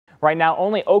Right now,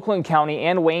 only Oakland County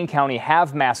and Wayne County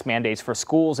have mask mandates for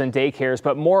schools and daycares,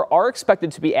 but more are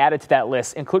expected to be added to that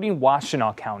list, including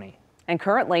Washtenaw County. And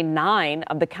currently 9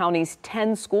 of the county's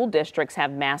 10 school districts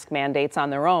have mask mandates on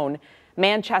their own.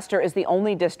 Manchester is the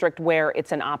only district where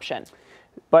it's an option.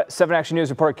 But 7 Action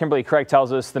News reporter Kimberly Craig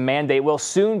tells us the mandate will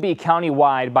soon be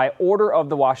countywide by order of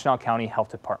the Washtenaw County Health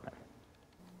Department.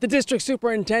 The district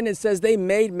superintendent says they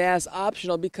made masks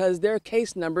optional because their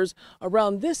case numbers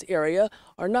around this area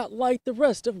are not like the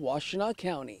rest of Washtenaw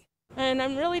County. And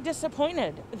I'm really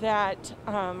disappointed that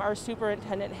our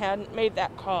superintendent hadn't made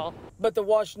that call. But the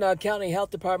Washtenaw County Health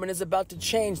Department is about to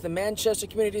change the Manchester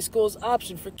Community Schools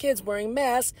option for kids wearing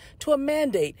masks to a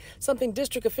mandate, something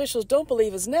district officials don't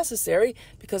believe is necessary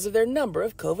because of their number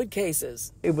of COVID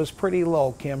cases. It was pretty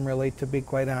low, Kim, really, to be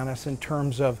quite honest, in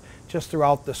terms of just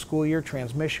throughout the school year.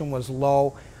 Transmission was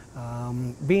low.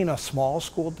 Being a small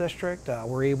school district,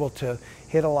 we're able to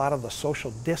hit a lot of the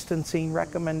social distancing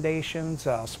recommendations,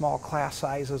 small class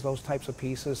sizes, those types of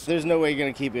pieces. There's no way you're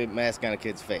going to keep a mask on a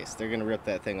kid's face. They're going to rip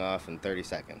that thing off in 30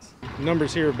 seconds.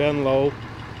 Numbers here have been low.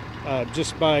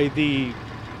 Just by the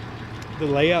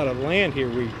layout of land here,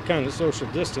 we kind of social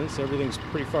distance. Everything's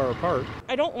pretty far apart.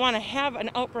 I don't want to have an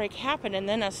outbreak happen and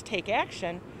then us take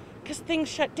action because things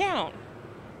shut down.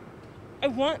 I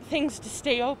want things to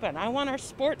stay open. I want our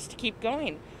sports to keep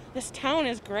going. This town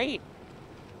is great.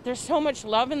 There's so much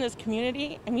love in this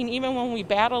community. I mean, even when we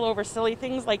battle over silly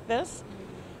things like this,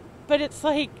 but it's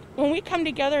like when we come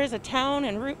together as a town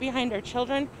and root behind our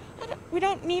children, we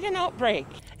don't need an outbreak.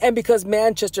 And because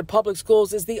Manchester Public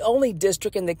Schools is the only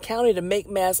district in the county to make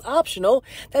masks optional,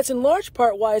 that's in large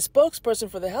part why a spokesperson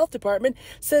for the health department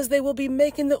says they will be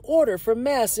making the order for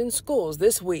masks in schools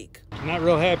this week. I'm not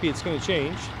real happy it's going to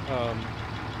change.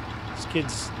 These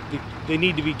kids, they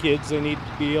need to be kids. They need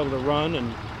to be able to run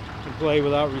and play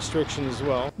without restriction as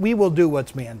well. We will do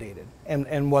what's mandated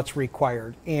and what's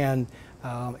required. And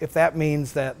if that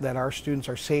means that our students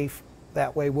are safe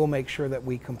that way, we'll make sure that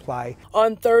we comply.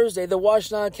 On Thursday, the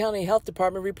Washtenaw County Health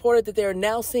Department reported that they are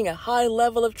now seeing a high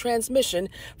level of transmission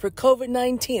for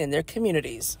COVID-19 in their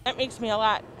communities. That makes me a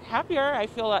lot happier. I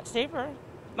feel a lot safer.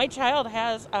 My child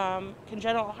has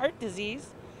congenital heart disease,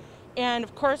 and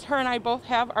of course her and I both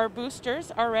have our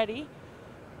boosters already,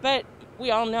 but we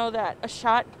all know that a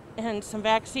shot and some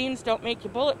vaccines don't make you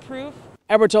bulletproof.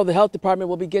 We're told the health department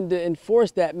will begin to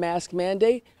enforce that mask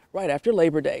mandate right after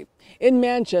Labor Day. In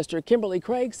Manchester, Kimberly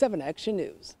Craig, 7 Action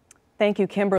News. Thank you, Kimberly.